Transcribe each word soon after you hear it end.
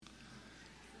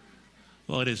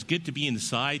Well, it is good to be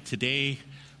inside today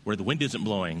where the wind isn't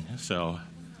blowing. So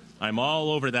I'm all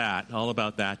over that, all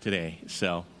about that today.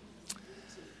 So,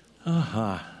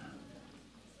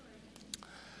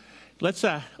 let's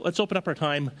open up our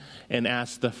time and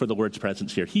ask for the Lord's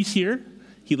presence here. He's here.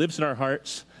 He lives in our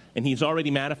hearts, and he's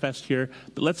already manifest here.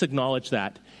 But let's acknowledge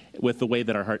that with the way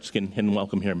that our hearts can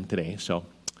welcome him today. So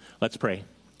let's pray.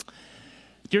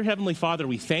 Dear Heavenly Father,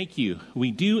 we thank you.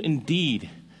 We do indeed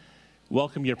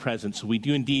welcome your presence. We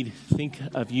do indeed think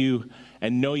of you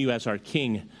and know you as our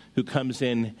King who comes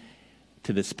in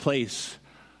to this place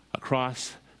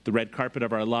across the red carpet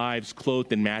of our lives,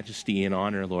 clothed in majesty and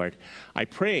honor, Lord. I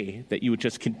pray that you would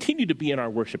just continue to be in our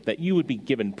worship, that you would be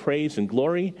given praise and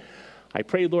glory. I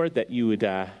pray, Lord, that you would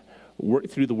work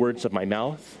through the words of my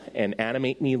mouth and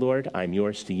animate me, Lord. I'm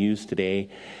yours to use today.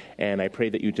 And I pray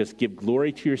that you just give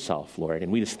glory to yourself, Lord.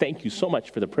 And we just thank you so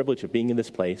much for the privilege of being in this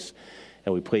place.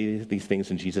 And we pray these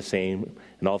things in Jesus' name.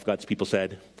 And all of God's people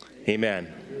said,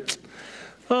 amen.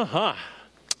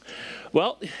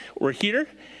 Well, we're here,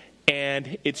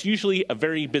 and it's usually a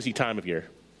very busy time of year,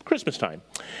 Christmas time.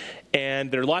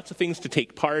 And there are lots of things to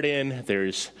take part in.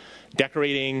 There's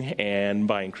decorating and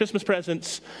buying Christmas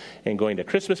presents and going to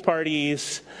Christmas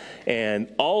parties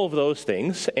and all of those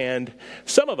things. And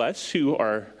some of us who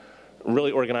are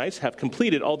really organized have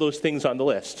completed all those things on the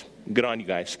list. Good on you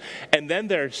guys. And then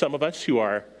there are some of us who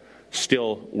are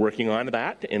still working on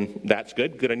that, and that's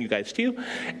good. Good on you guys too.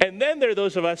 And then there are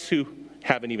those of us who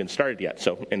haven't even started yet.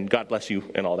 So, and God bless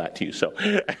you and all that too. So,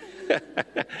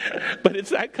 but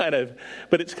it's that kind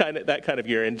of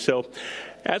year. And so,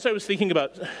 as I was thinking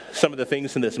about some of the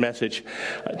things in this message,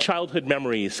 childhood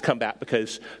memories come back,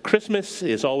 because Christmas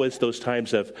is always those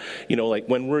times of, like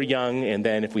when we're young, and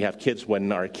then if we have kids,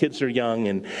 when our kids are young,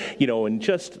 and and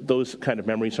just those kind of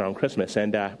memories around Christmas.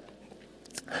 And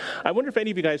I wonder if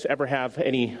any of you guys ever have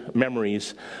any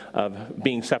memories of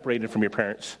being separated from your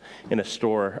parents in a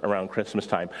store around Christmas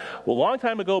time. Well, a long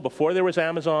time ago, before there was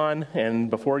Amazon and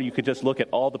before you could just look at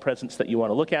all the presents that you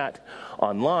want to look at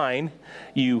online,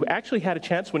 you actually had a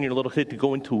chance when you were a little kid to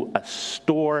go into a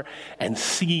store and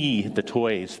see the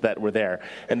toys that were there.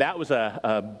 And that was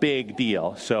a big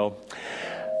deal. So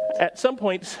at some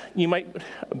points, you might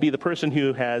be the person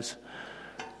who has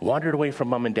wandered away from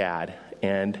mom and dad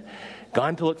and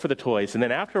gone to look for the toys. And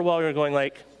then after a while, you're going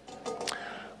like,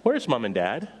 where's mom and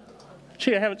dad?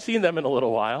 Gee, I haven't seen them in a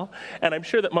little while. And I'm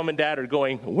sure that mom and dad are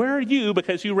going, where are you?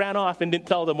 Because you ran off and didn't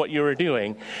tell them what you were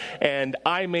doing. And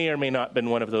I may or may not have been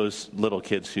one of those little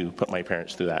kids who put my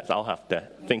parents through that. So I'll have to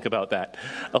think about that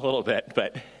a little bit.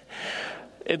 But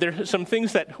there are some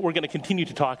things that we're going to continue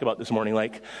to talk about this morning,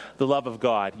 like the love of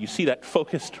God. You see that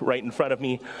focused right in front of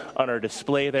me on our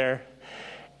display there.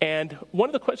 And one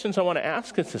of the questions I want to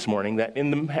ask us this morning, that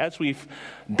as we've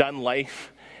done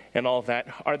life and all of that,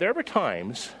 are there ever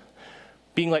times,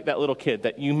 being like that little kid,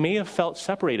 that you may have felt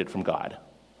separated from God?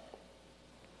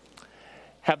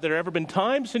 Have there ever been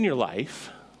times in your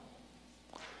life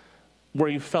where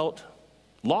you felt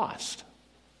lost?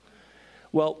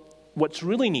 Well, what's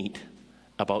really neat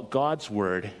about God's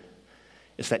word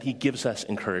is that he gives us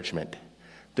encouragement.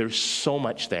 There's so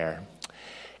much there.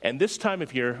 And this time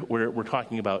of year, we're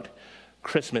talking about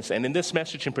Christmas. And in this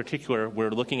message in particular,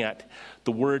 we're looking at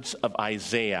the words of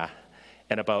Isaiah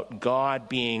and about God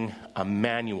being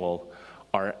Emmanuel,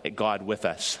 our God with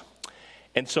us.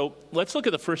 And so let's look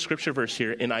at the first scripture verse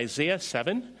here. In Isaiah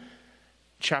 7,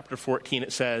 chapter 14,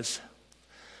 it says,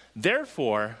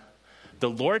 "Therefore, the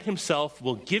Lord himself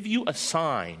will give you a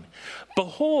sign.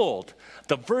 Behold,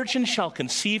 the virgin shall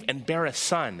conceive and bear a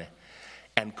son,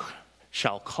 and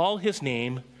shall call his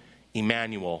name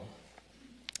Emmanuel."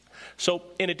 So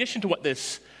in addition to what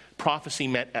this prophecy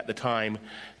meant at the time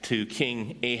to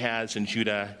King Ahaz and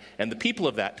Judah and the people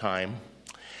of that time,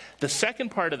 the second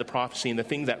part of the prophecy, and the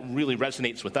thing that really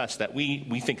resonates with us that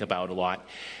we think about a lot,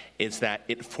 is that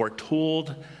it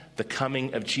foretold the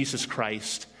coming of Jesus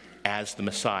Christ as the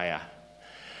Messiah.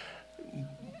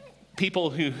 People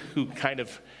who kind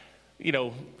of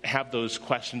have those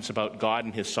questions about God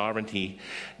and his sovereignty.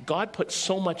 God puts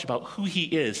so much about who he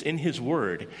is in his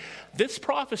word. This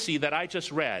prophecy that I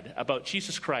just read about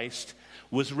Jesus Christ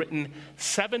was written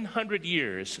 700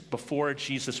 years before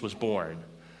Jesus was born.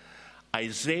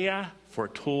 Isaiah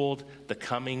foretold the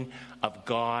coming of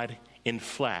God in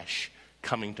flesh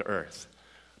coming to earth.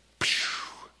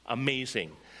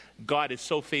 Amazing. God is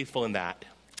so faithful in that.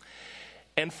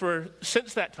 And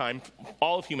since that time,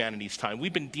 all of humanity's time,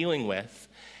 we've been dealing with,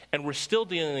 and we're still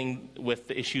dealing with,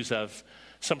 the issues of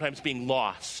sometimes being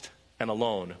lost and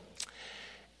alone.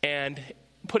 And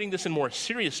putting this in more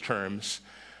serious terms,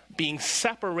 being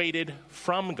separated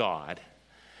from God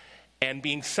and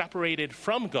being separated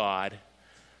from God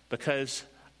because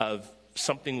of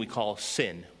something we call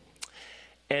sin.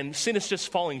 And sin is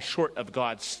just falling short of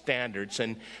God's standards.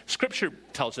 And Scripture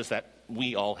tells us that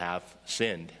we all have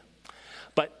sinned.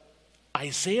 But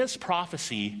Isaiah's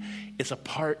prophecy is a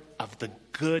part of the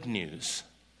good news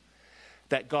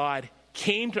that God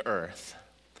came to earth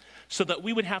so that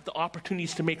we would have the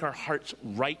opportunities to make our hearts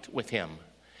right with him.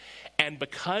 And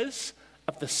because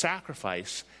of the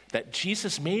sacrifice that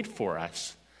Jesus made for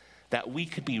us, that we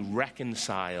could be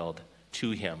reconciled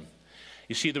to him.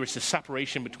 You see, there was a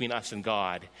separation between us and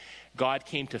God. God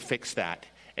came to fix that,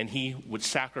 and he would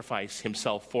sacrifice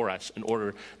himself for us in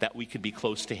order that we could be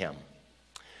close to him.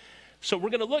 So we're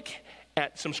going to look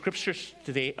at some scriptures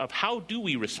today of how do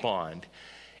we respond,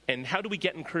 and how do we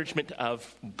get encouragement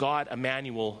of God,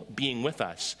 Emmanuel, being with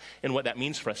us, and what that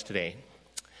means for us today.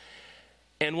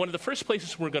 And one of the first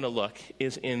places we're going to look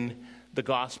is in the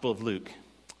Gospel of Luke.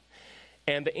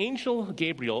 And the angel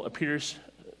Gabriel appears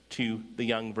to the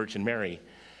young Virgin Mary.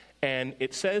 And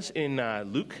it says in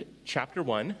Luke chapter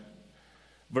 1,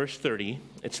 verse 30,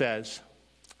 it says,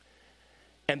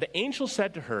 "And the angel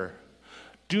said to her,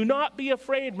 'Do not be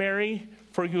afraid, Mary,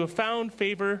 for you have found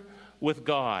favor with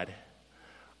God.'"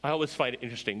 I always find it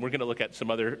interesting. We're going to look at some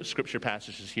other scripture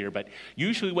passages here, but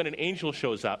usually when an angel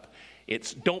shows up,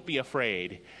 it's "don't be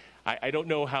afraid." I don't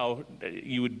know how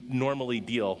you would normally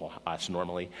deal, well, us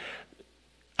normally.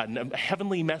 A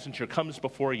heavenly messenger comes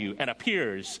before you and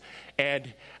appears,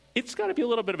 and it's got to be a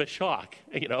little bit of a shock.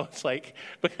 It's like,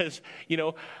 because,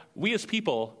 we as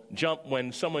people jump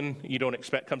when someone you don't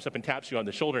expect comes up and taps you on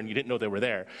the shoulder and you didn't know they were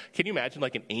there. Can you imagine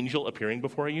like an angel appearing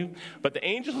before you? But the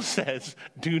angel says,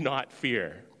 "Do not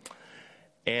fear."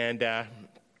 And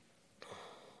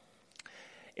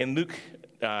in Luke,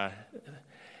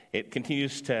 it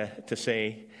continues to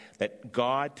say that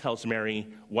God tells Mary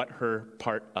what her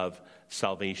part of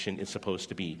salvation is supposed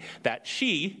to be. That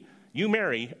you,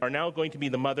 Mary, are now going to be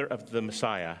the mother of the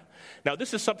Messiah. Now,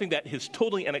 this is something that is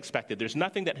totally unexpected. There's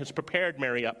nothing that has prepared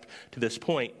Mary up to this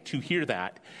point to hear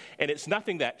that. And it's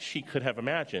nothing that she could have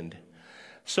imagined.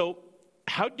 So,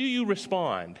 how do you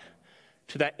respond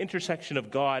to that intersection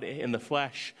of God in the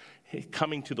flesh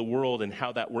coming to the world and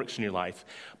how that works in your life?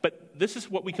 But this is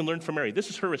what we can learn from Mary. This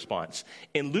is her response.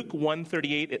 In Luke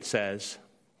 1:38, it says,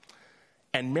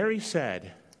 "And Mary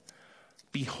said,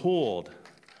 'Behold,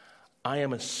 I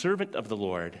am a servant of the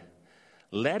Lord.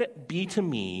 Let it be to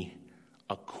me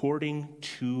according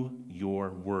to your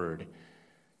word.'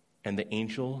 And the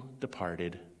angel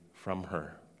departed from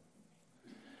her."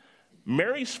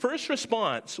 Mary's first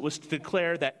response was to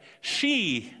declare that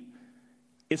she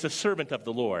is a servant of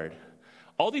the Lord.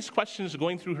 All these questions are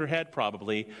going through her head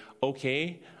probably.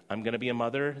 Okay, I'm going to be a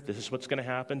mother. This is what's going to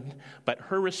happen. But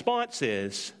her response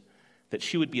is that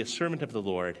she would be a servant of the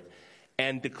Lord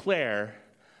and declare,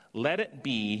 "Let it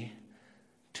be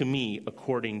to me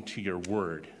according to your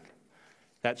word."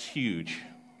 That's huge.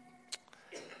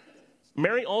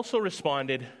 Mary also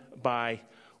responded by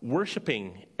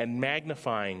worshiping and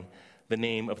magnifying the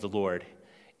name of the Lord.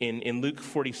 In Luke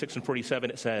 46 and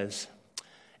 47, it says,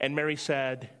 "And Mary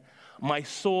said, 'My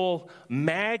soul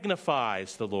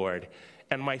magnifies the Lord,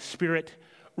 and my spirit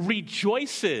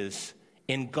rejoices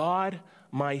in God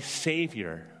my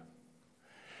Savior.'"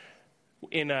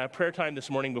 In prayer time this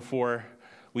morning before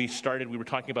we started, we were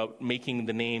talking about making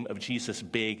the name of Jesus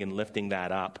big and lifting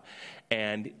that up.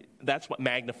 And that's what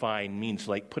magnifying means,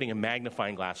 like putting a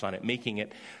magnifying glass on it, making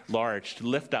it large, to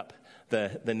lift up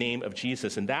the name of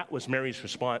Jesus. And that was Mary's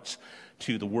response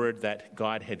to the word that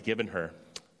God had given her.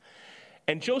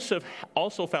 And Joseph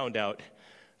also found out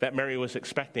that Mary was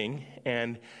expecting,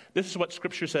 and this is what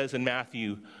Scripture says in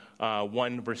Matthew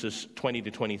 1, verses 20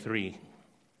 to 23.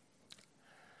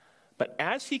 "But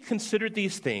as he considered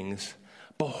these things,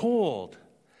 behold,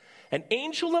 an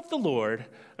angel of the Lord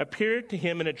appeared to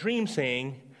him in a dream,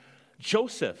 saying,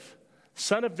 'Joseph,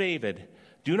 son of David,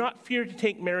 do not fear to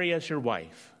take Mary as your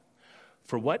wife,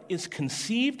 for what is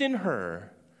conceived in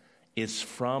her is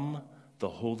from the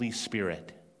Holy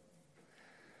Spirit.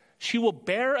 She will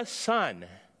bear a son,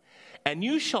 and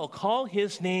you shall call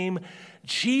his name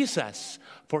Jesus,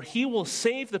 for he will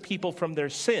save the people from their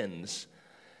sins.'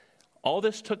 All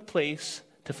this took place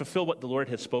to fulfill what the Lord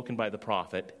had spoken by the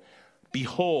prophet.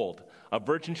 'Behold, a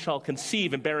virgin shall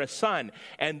conceive and bear a son,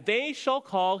 and they shall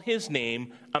call his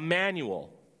name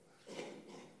Emmanuel,'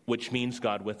 which means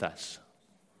God with us."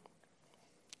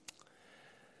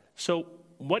 So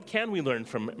what can we learn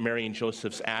from Mary and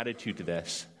Joseph's attitude to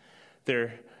this?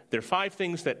 There are 5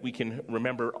 things that we can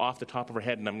remember off the top of our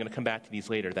head, and I'm going to come back to these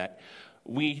later, that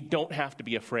we don't have to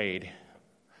be afraid.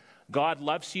 God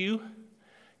loves you.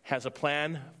 has a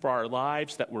plan for our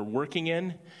lives that we're working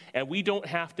in, and we don't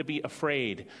have to be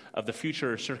afraid of the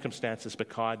future circumstances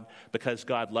because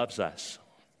God loves us.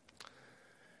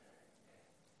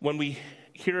 When we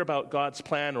hear about God's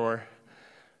plan or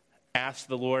ask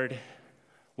the Lord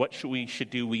what we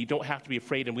should do, we don't have to be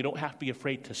afraid, and we don't have to be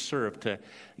afraid to serve, to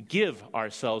give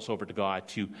ourselves over to God,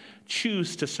 to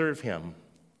choose to serve him.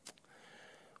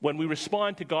 When we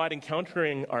respond to God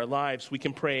encountering our lives, we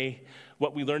can pray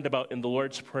what we learned about in the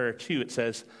Lord's Prayer too. It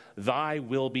says, "Thy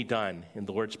will be done." In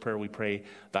the Lord's Prayer we pray,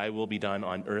 "Thy will be done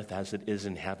on earth as it is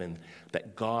in heaven,"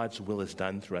 that God's will is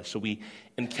done through us. So we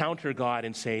encounter God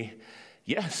and say,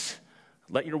 "Yes,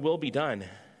 let your will be done."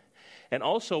 And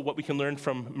also what we can learn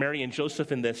from Mary and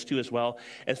Joseph in this too as well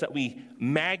is that we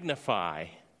magnify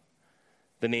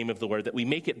the name of the Lord, that we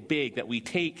make it big, that we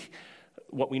take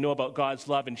what we know about God's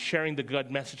love and sharing the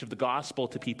good message of the gospel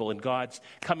to people and God's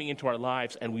coming into our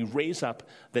lives, and we raise up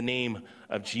the name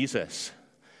of Jesus.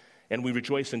 And we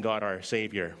rejoice in God our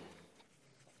Savior.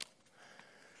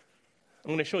 I'm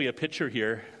going to show you a picture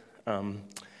here.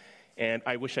 And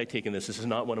I wish I'd taken this. This is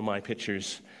not one of my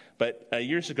pictures. But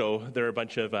years ago, there were a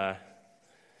bunch of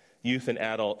youth and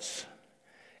adults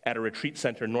at a retreat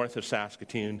center north of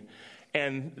Saskatoon.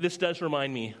 And this does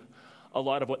remind me a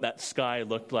lot of what that sky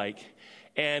looked like.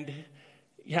 And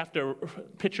you have to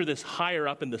picture this higher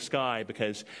up in the sky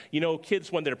because, kids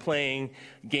when they're playing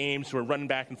games were running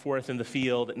back and forth in the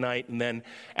field at night. And then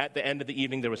at the end of the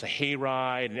evening, there was a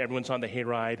hayride, and everyone's on the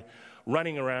hayride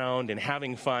running around and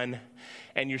having fun.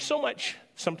 And you're so much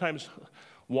sometimes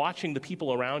watching the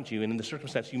people around you, and in the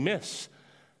circumstance, you miss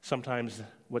sometimes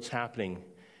what's happening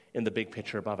in the big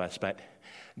picture above us. But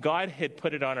God had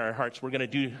put it on our hearts. We're going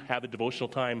to have a devotional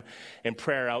time and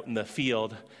prayer out in the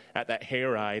field at that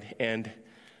hayride. And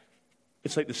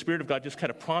it's like the Spirit of God just kind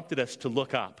of prompted us to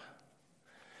look up.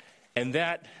 And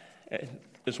that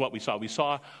is what we saw. We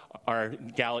saw our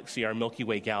galaxy, our Milky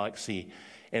Way galaxy.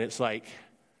 And it's like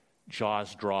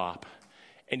jaws drop.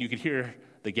 And you could hear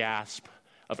the gasp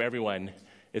of everyone,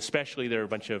 especially there were a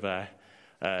bunch of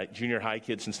junior high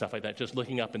kids and stuff like that, just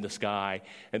looking up in the sky.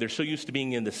 And they're so used to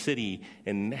being in the city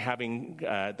and having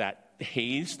that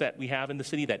haze that we have in the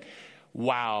city that,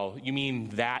 wow, you mean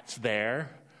that's there?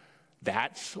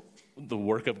 That's the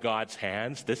work of God's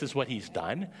hands? This is what he's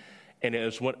done? And it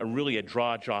was really a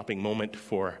jaw-dropping moment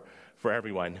for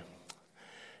everyone.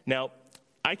 Now,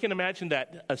 I can imagine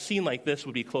that a scene like this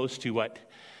would be close to what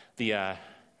the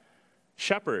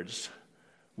shepherds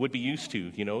would be used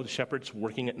to, the shepherds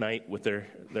working at night with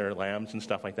their lambs and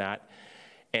stuff like that.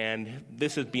 And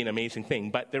this has been an amazing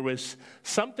thing. But there was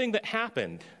something that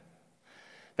happened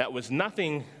that was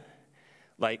nothing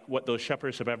like what those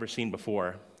shepherds have ever seen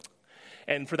before.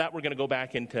 And for that, we're going to go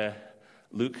back into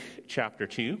Luke chapter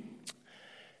 2.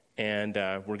 And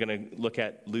we're going to look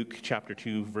at Luke chapter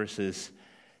 2, verses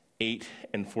 8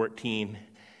 and 14.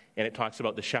 And it talks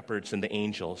about the shepherds and the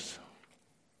angels.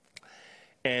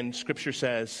 And Scripture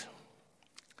says,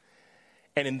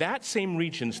 "And in that same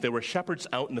regions there were shepherds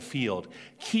out in the field,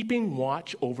 keeping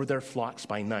watch over their flocks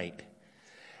by night.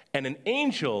 And an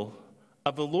angel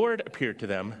of the Lord appeared to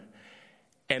them,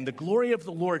 and the glory of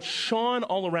the Lord shone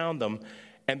all around them,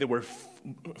 and they were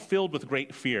filled with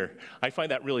great fear." I find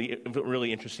that really,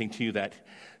 really interesting too, that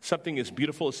something as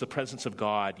beautiful as the presence of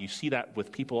God, you see that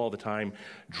with people all the time,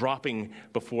 dropping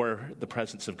before the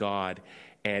presence of God.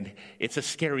 And it's a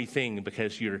scary thing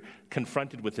because you're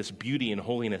confronted with this beauty and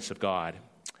holiness of God.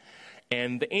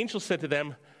 And the angel said to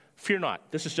them, "Fear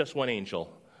not." This is just one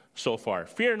angel so far.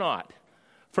 "Fear not,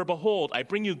 for behold, I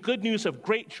bring you good news of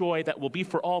great joy that will be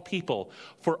for all people.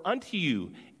 For unto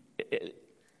you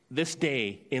this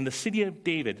day in the city of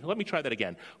David," let me try that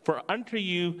again. "For unto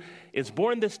you is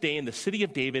born this day in the city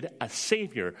of David a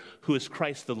Savior, who is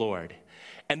Christ the Lord.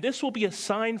 And this will be a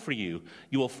sign for you.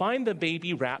 You will find the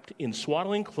baby wrapped in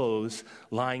swaddling clothes,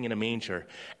 lying in a manger."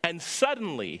 And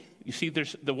suddenly, you see,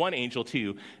 there's the one angel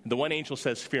too. The one angel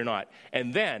says, "Fear not."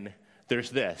 And then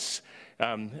there's this.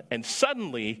 "And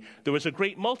suddenly there was a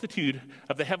great multitude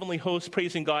of the heavenly host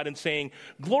praising God and saying,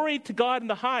 'Glory to God in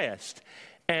the highest,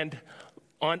 and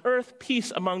on earth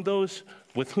peace among those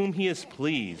with whom he is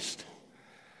pleased.'"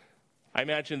 I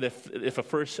imagine if a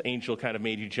first angel kind of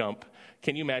made you jump,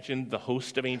 can you imagine the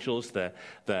host of angels, the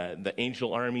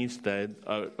angel armies, the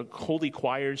holy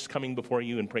choirs coming before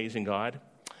you and praising God?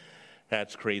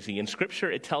 That's crazy. In Scripture,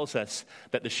 it tells us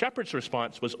that the shepherd's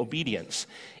response was obedience.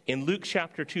 In Luke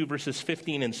chapter 2, verses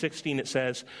 15 and 16, it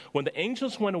says, "When the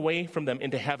angels went away from them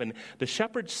into heaven, the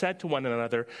shepherds said to one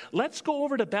another, 'Let's go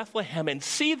over to Bethlehem and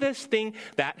see this thing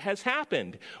that has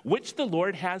happened, which the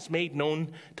Lord has made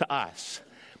known to us.'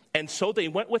 And so they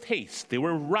went with haste. They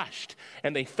were rushed.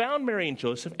 And they found Mary and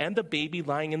Joseph and the baby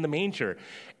lying in the manger.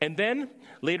 And then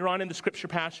later on in the scripture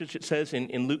passage, it says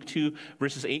in Luke 2,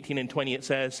 verses 18 and 20, it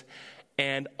says,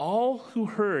 and all who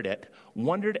heard it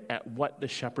wondered at what the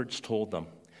shepherds told them.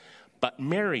 But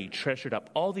Mary treasured up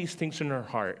all these things in her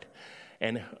heart,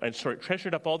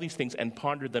 treasured up all these things and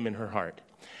pondered them in her heart.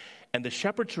 And the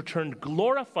shepherds returned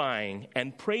glorifying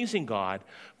and praising God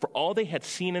for all they had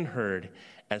seen and heard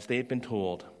as they had been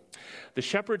told. The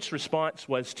shepherd's response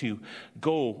was to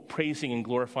go praising and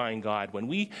glorifying God. When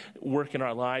we work in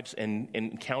our lives and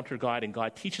encounter God and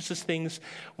God teaches us things,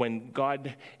 when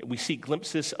we see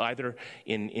glimpses either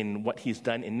in what he's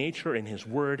done in nature, in his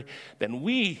word, then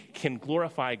we can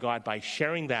glorify God by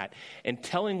sharing that and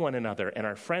telling one another and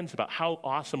our friends about how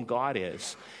awesome God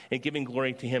is and giving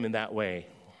glory to him in that way.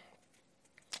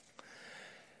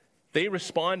 They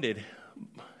responded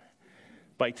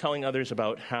by telling others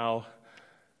about how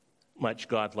much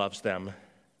God loves them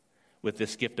with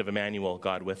this gift of Emmanuel,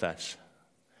 God with us.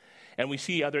 And we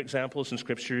see other examples in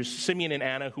scriptures. Simeon and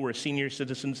Anna, who were senior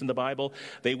citizens in the Bible,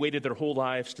 they waited their whole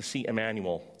lives to see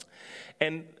Emmanuel.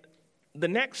 And the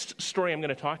next story I'm going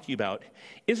to talk to you about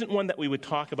isn't one that we would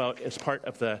talk about as part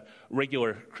of the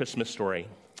regular Christmas story,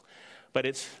 but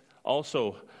it's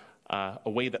also a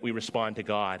way that we respond to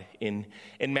God. In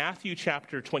Matthew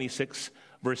chapter 26,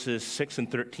 verses 6 and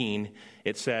 13,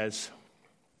 it says,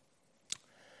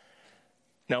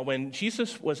 now when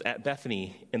Jesus was at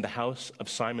Bethany in the house of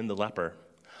Simon the leper,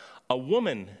 a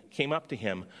woman came up to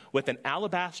him with an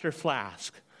alabaster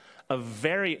flask of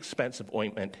very expensive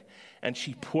ointment, and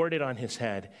she poured it on his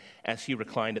head as he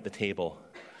reclined at the table.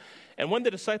 And when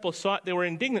the disciples saw it, they were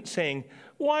indignant, saying,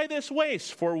 why this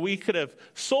waste? For we could have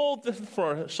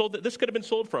this could have been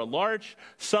sold for a large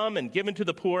sum and given to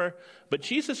the poor. But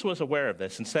Jesus was aware of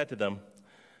this and said to them,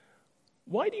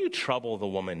 why do you trouble the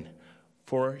woman?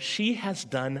 For she has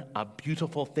done a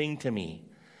beautiful thing to me.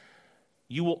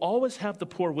 You will always have the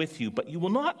poor with you, but you will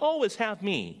not always have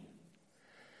me.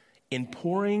 In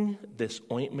pouring this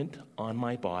ointment on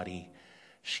my body,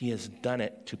 she has done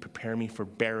it to prepare me for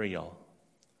burial.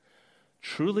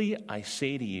 Truly, I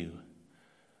say to you,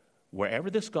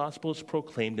 wherever this gospel is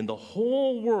proclaimed in the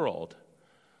whole world,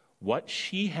 what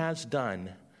she has done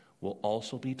will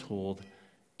also be told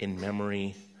in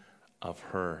memory of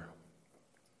her.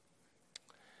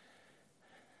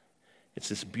 It's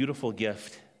this beautiful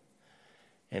gift,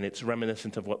 and it's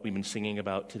reminiscent of what we've been singing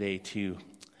about today too,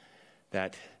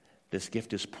 that this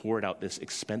gift is poured out, this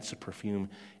expensive perfume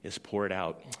is poured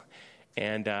out.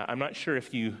 And I'm not sure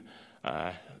if you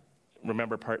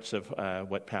remember parts of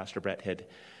what Pastor Brett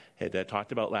had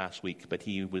talked about last week, but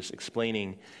he was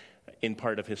explaining in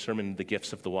part of his sermon, The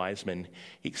Gifts of the Wise Men.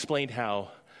 He explained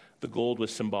how the gold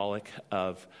was symbolic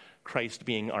of Christ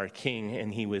being our King,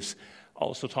 and he was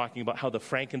also talking about how the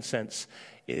frankincense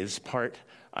is part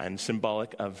and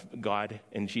symbolic of God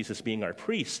and Jesus being our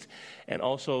priest. And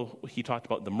also he talked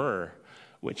about the myrrh,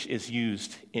 which is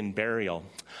used in burial.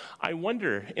 I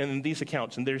wonder in these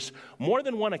accounts, and there's more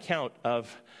than one account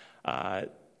of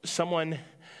someone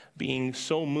being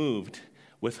so moved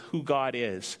with who God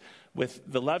is, with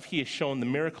the love he has shown, the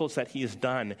miracles that he has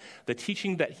done, the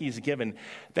teaching that he's given,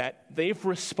 that they've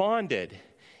responded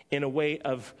in a way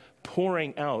of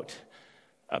pouring out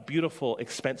a beautiful,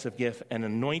 expensive gift, an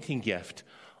anointing gift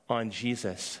on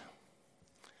Jesus.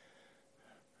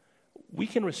 We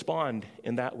can respond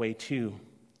in that way too.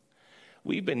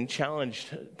 We've been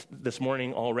challenged this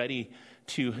morning already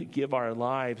to give our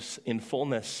lives in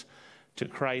fullness to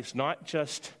Christ, not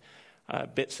just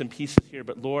bits and pieces here,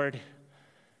 but Lord,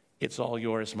 it's all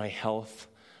yours, my health,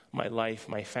 my life,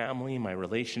 my family, my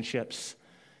relationships.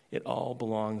 It all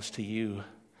belongs to you.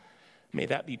 May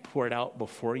that be poured out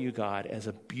before you, God, as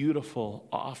a beautiful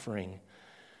offering,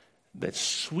 that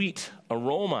sweet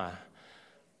aroma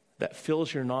that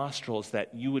fills your nostrils,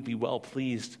 that you would be well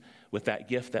pleased with that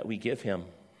gift that we give him.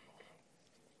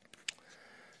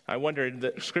 I wonder,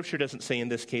 the scripture doesn't say in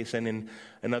this case, and in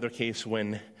another case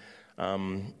when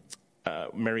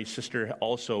Mary's sister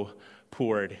also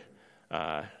poured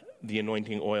the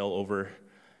anointing oil over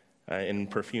and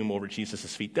perfume over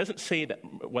Jesus' feet. It doesn't say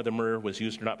that whether myrrh was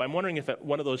used or not, but I'm wondering if at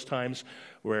one of those times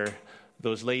where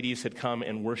those ladies had come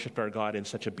and worshiped our God in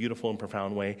such a beautiful and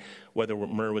profound way, whether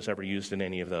myrrh was ever used in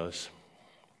any of those.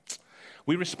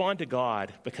 We respond to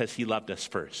God because he loved us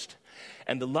first.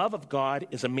 And the love of God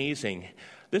is amazing.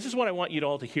 This is what I want you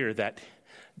all to hear, that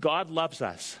God loves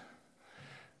us.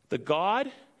 The God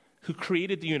who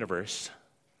created the universe,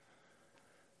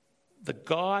 the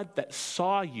God that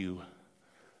saw you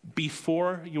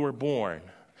before you were born,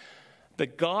 the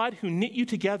God who knit you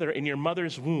together in your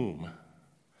mother's womb,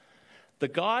 The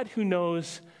God who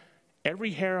knows every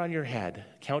hair on your head,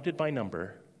 counted by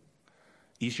number,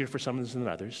 easier for some than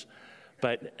others,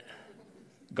 but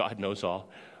God knows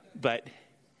all. But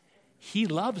he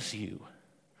loves you.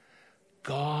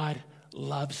 God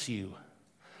loves you.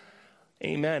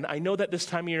 Amen. I know that this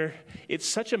time of year, it's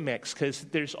such a mix because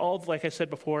there's all, like I said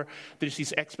before, there's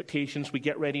these expectations. We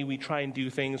get ready, we try and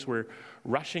do things. We're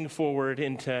rushing forward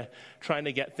into trying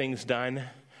to get things done.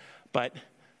 But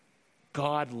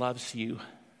God loves you.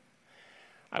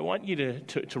 I want you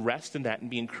to rest in that and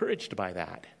be encouraged by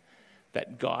that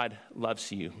God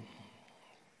loves you.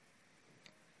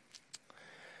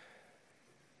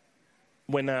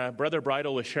 When Brother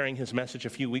Bridle was sharing his message a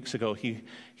few weeks ago, he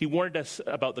warned us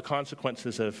about the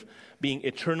consequences of being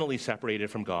eternally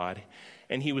separated from God.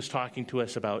 And he was talking to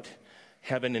us about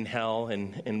heaven and hell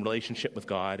and relationship with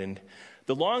God. And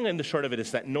the long and the short of it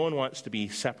is that no one wants to be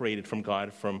separated from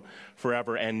God from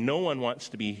forever, and no one wants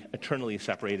to be eternally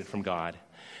separated from God.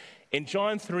 In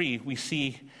John 3, we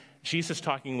see Jesus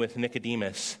talking with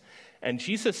Nicodemus. And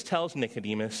Jesus tells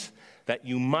Nicodemus that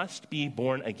you must be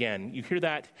born again. You hear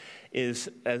that as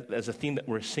a theme that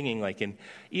we're singing, like in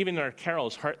even in our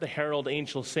carols, Hark the Herald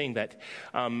Angels sing that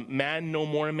man no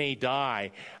more may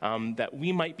die, that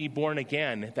we might be born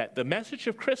again. That the message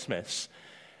of Christmas,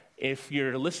 if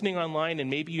you're listening online and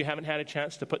maybe you haven't had a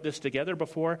chance to put this together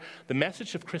before, the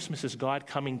message of Christmas is God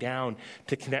coming down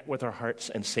to connect with our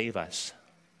hearts and save us.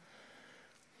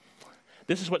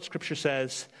 This is what Scripture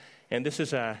says, and this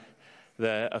is a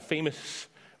famous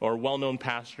or well-known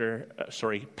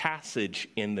passage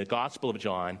in the Gospel of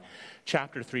John,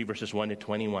 chapter 3, verses 1 to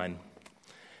 21.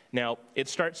 Now, it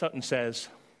starts out and says,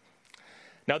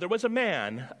 "Now there was a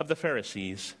man of the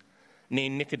Pharisees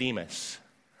named Nicodemus,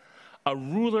 a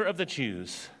ruler of the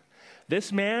Jews.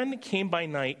 This man came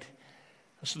to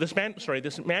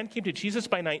Jesus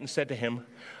by night and said to him,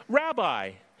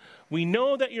 'Rabbi, we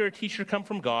know that you're a teacher come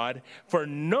from God, for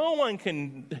no one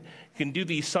can do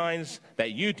these signs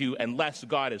that you do unless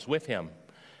God is with him.'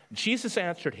 Jesus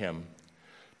answered him,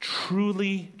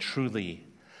 'Truly, truly,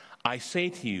 I say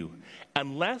to you,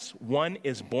 unless one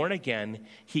is born again,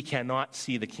 he cannot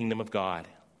see the kingdom of God.'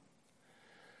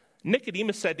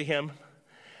 Nicodemus said to him,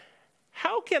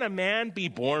 'How can a man be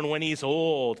born when he's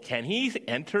old? Can he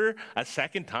enter a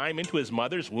second time into his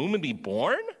mother's womb and be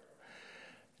born?'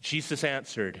 Jesus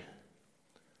answered,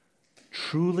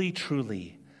 'Truly,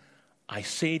 truly, I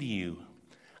say to you,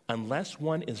 unless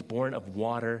one is born of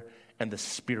water and the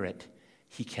Spirit,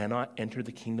 he cannot enter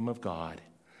the kingdom of God.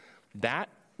 That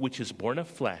which is born of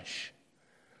flesh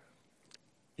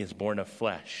is born of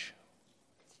flesh.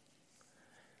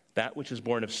 That which is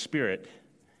born of Spirit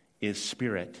is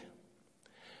spirit.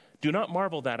 Do not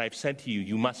marvel that I've said to you,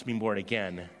 you must be born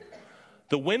again.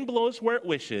 The wind blows where it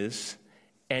wishes,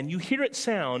 and you hear its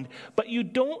sound, but you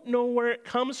don't know where it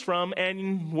comes from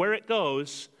and where it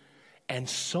goes. And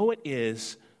so it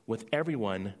is with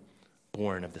everyone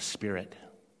born of the Spirit.'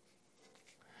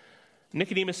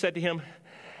 Nicodemus said to him,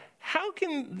 'How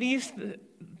can these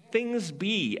things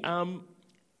be?' And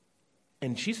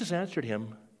Jesus answered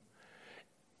him,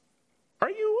 'Are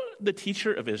you the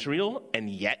teacher of Israel, and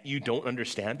yet you don't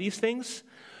understand these things?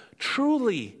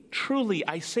 Truly, truly,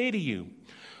 I say to you,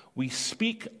 we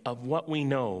speak of what we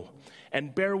know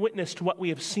and bear witness to what we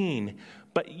have seen,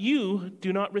 but you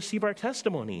do not receive our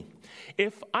testimony.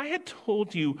 If I had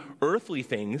told you earthly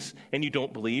things and you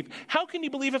don't believe, how can you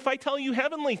believe if I tell you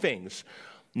heavenly things?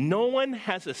 No one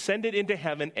has ascended into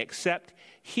heaven except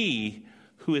he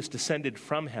who is descended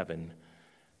from heaven."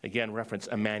 Again, reference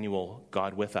Emmanuel,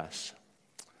 God with us.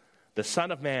 "The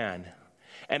Son of Man.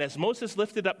 And as Moses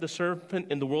lifted up the serpent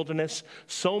in the wilderness,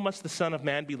 so must the Son of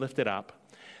Man be lifted up,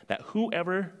 that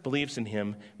whoever believes in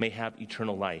him may have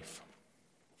eternal life."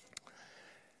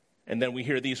 And then we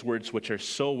hear these words which are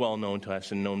so well known to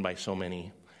us and known by so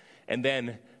many. And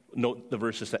then note the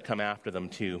verses that come after them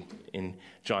too. In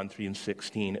John 3 and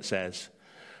 16 it says,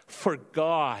 "For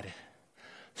God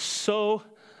so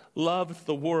loved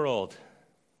the world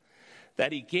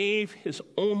that he gave his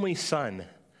only Son,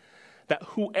 that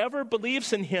whoever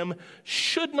believes in him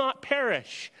should not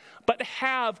perish, but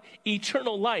have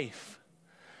eternal life.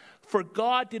 For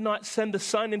God did not send the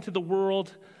Son into the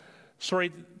world,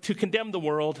 to condemn the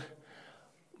world,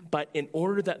 but in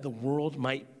order that the world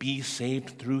might be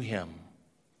saved through him.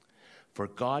 For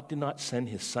God did not send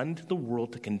his Son into the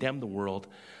world to condemn the world,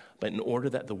 but in order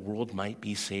that the world might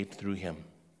be saved through him."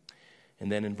 And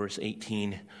then in verse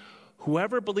 18,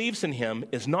 "Whoever believes in him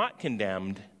is not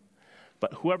condemned,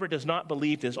 but whoever does not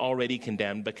believe is already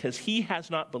condemned, because he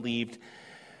has not believed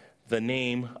the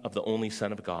name of the only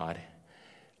Son of God.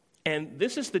 And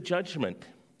this is the judgment.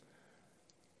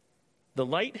 The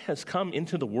light has come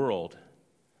into the world,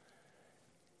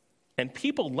 and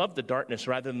people love the darkness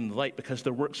rather than the light because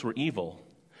their works were evil.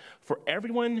 For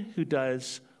everyone who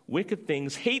does wicked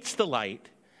things hates the light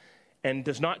and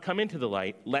does not come into the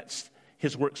light, lets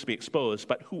his works be exposed.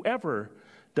 But whoever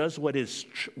does what is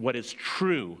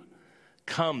true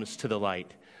comes to the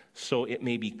light, so it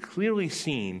may be clearly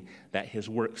seen that his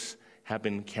works have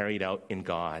been carried out in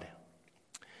God.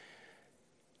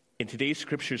 In today's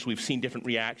scriptures, we've seen different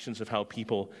reactions of how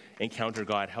people encounter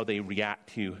God, how they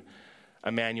react to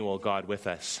Emmanuel, God with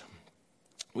us.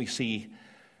 We see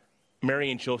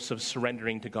Mary and Joseph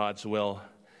surrendering to God's will.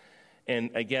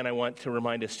 And again, I want to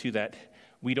remind us too that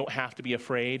we don't have to be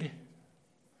afraid.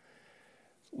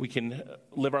 We can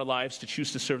live our lives to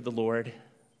choose to serve the Lord.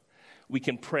 We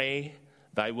can pray,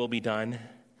 thy will be done.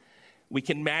 We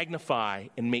can magnify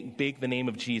and make big the name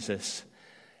of Jesus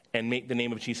and make the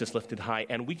name of Jesus lifted high.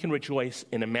 And we can rejoice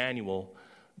in Emmanuel,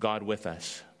 God with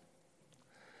us.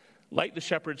 Like the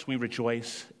shepherds, we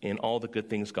rejoice in all the good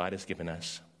things God has given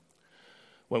us.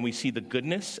 When we see the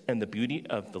goodness and the beauty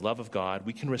of the love of God,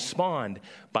 we can respond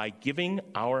by giving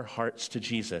our hearts to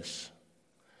Jesus.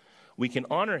 We can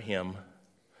honor him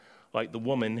like the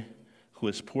woman who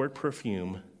has poured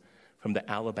perfume from the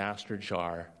alabaster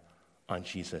jar on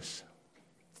Jesus.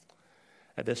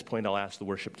 At this point, I'll ask the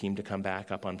worship team to come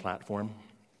back up on platform.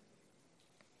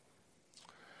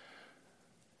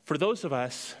 For those of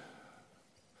us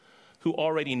who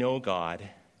already know God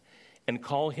and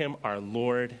call him our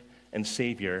Lord and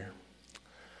Savior,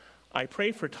 I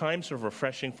pray for times of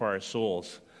refreshing for our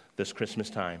souls this Christmas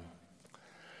time.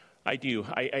 I do.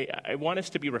 I want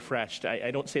us to be refreshed.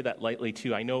 I don't say that lightly,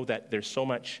 too. I know that there's so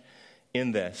much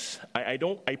in this. I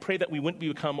pray that we wouldn't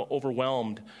become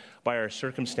overwhelmed by our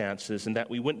circumstances and that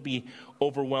we wouldn't be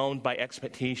overwhelmed by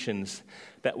expectations,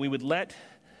 that we would let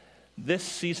this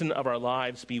season of our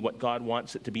lives be what God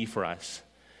wants it to be for us,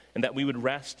 and that we would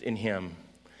rest in him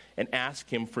and ask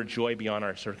him for joy beyond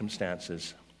our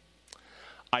circumstances.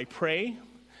 I pray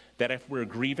that if we're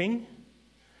grieving,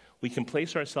 we can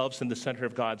place ourselves in the center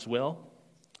of God's will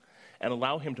and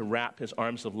allow him to wrap his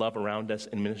arms of love around us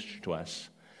and minister to us.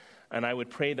 And I would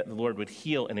pray that the Lord would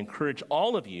heal and encourage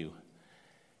all of you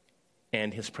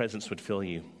and his presence would fill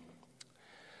you.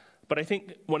 But I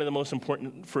think one of the most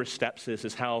important first steps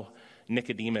is how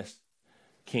Nicodemus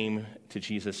came to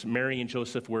Jesus. Mary and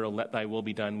Joseph were, let thy will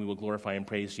be done, we will glorify and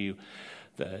praise you.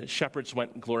 The shepherds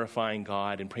went glorifying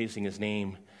God and praising his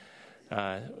name.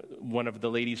 One of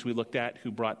the ladies we looked at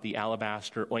who brought the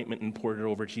alabaster ointment and poured it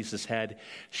over Jesus' head,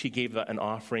 she gave an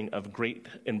offering of great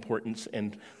importance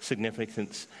and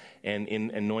significance and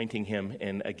in anointing him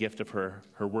and a gift of her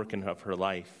work and of her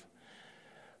life.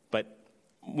 But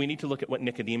we need to look at what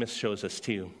Nicodemus shows us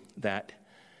too, that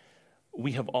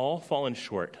we have all fallen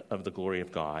short of the glory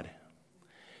of God.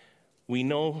 We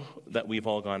know that we've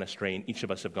all gone astray, and each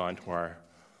of us have gone to our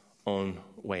own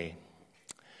way.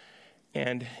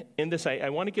 And in this, I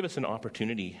want to give us an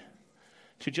opportunity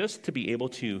to be able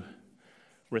to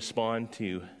respond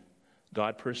to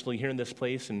God personally here in this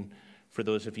place, and for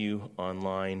those of you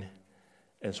online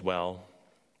as well,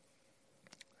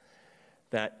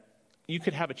 that you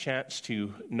could have a chance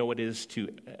to know what it is to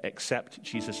accept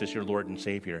Jesus as your Lord and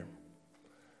Savior.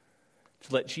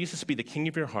 To let Jesus be the King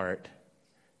of your heart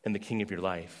and the King of your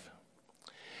life.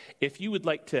 If you would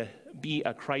like to be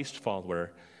a Christ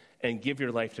follower and give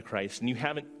your life to Christ, and you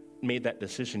haven't made that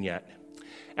decision yet,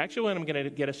 actually what I'm going to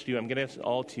get us to do, I'm going to get us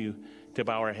all to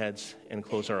bow our heads and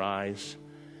close our eyes,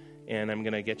 and I'm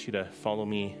going to get you to follow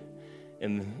me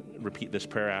and repeat this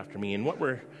prayer after me. And what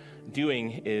we're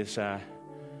doing is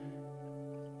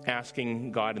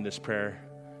asking God in this prayer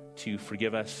to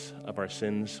forgive us of our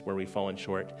sins where we've fallen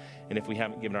short, and if we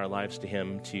haven't given our lives to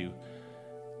him, to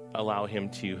allow him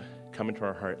to come into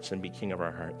our hearts and be King of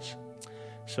our hearts.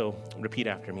 So repeat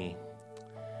after me.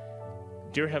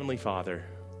 Dear Heavenly Father,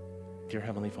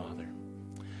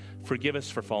 forgive us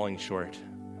for falling short.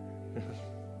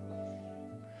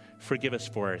 Forgive us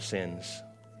for our sins.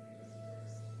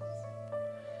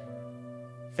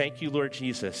 Thank you, Lord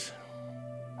Jesus,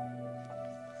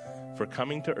 for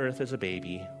coming to earth as a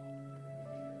baby,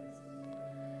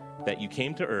 that you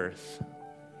came to earth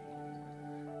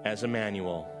as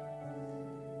Emmanuel,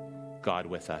 God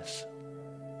with us.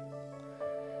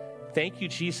 Thank you,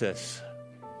 Jesus,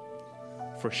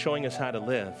 for showing us how to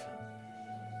live.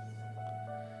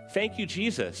 Thank you,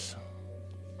 Jesus,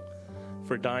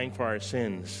 for dying for our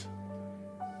sins.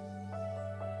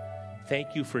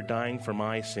 Thank you for dying for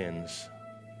my sins.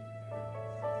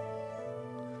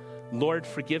 Lord,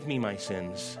 forgive me my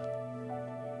sins.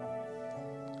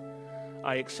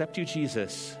 I accept you,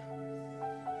 Jesus,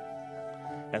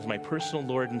 as my personal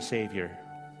Lord and Savior,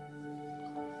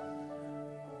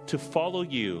 to follow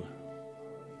you.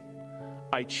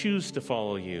 I choose to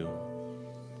follow you,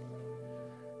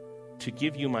 to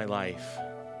give you my life.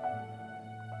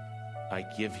 I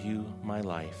give you my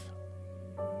life.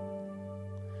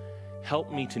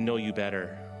 Help me to know you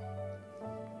better.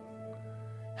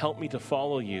 Help me to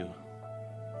follow you.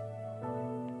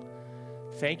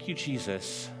 Thank you,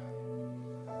 Jesus,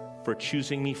 for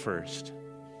choosing me first.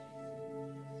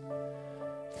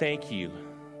 Thank you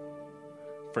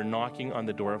for knocking on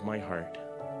the door of my heart.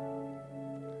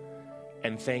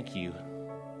 And thank you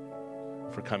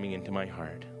for coming into my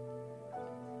heart.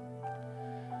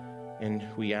 And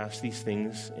we ask these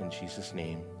things in Jesus'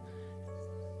 name.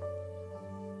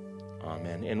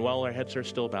 Amen. And while our heads are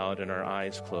still bowed and our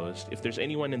eyes closed, if there's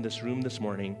anyone in this room this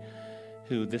morning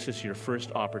who this is your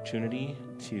first opportunity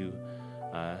to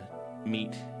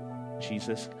meet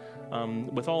Jesus,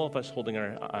 with all of us holding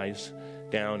our eyes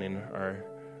down and our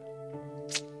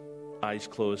eyes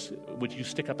closed, would you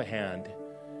stick up a hand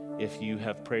if you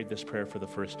have prayed this prayer for the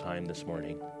first time this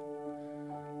morning?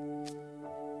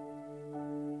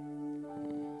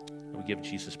 We give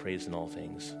Jesus praise in all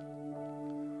things.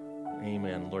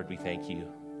 Amen. Lord, we thank you.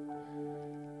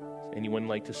 Does anyone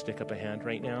like to stick up a hand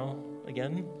right now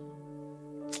again?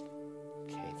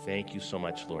 Okay, thank you so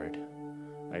much, Lord.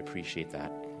 I appreciate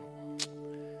that.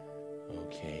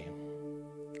 Okay.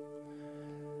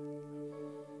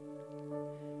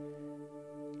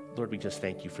 Lord, we just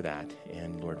thank you for that.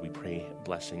 And Lord, we pray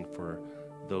blessing for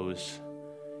those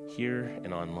here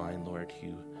and online, Lord,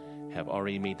 who have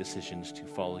already made decisions to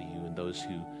follow you and those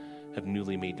who have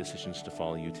newly made decisions to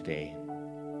follow you today.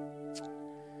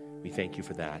 We thank you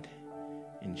for that.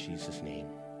 In Jesus' name,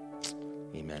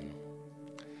 amen.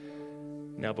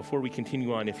 Now, before we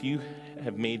continue on, if you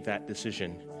have made that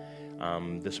decision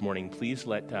this morning, please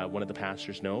let one of the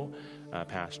pastors know,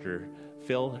 Pastor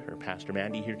Phil or Pastor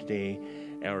Mandy here today,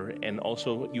 and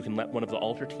also you can let one of the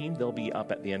altar team, they'll be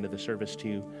up at the end of the service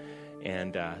too,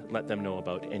 and let them know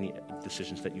about any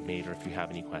decisions that you've made or if you have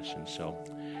any questions. So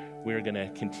we're going to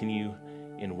continue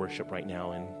in worship right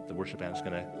now, and the worship band is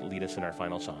going to lead us in our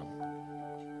final song.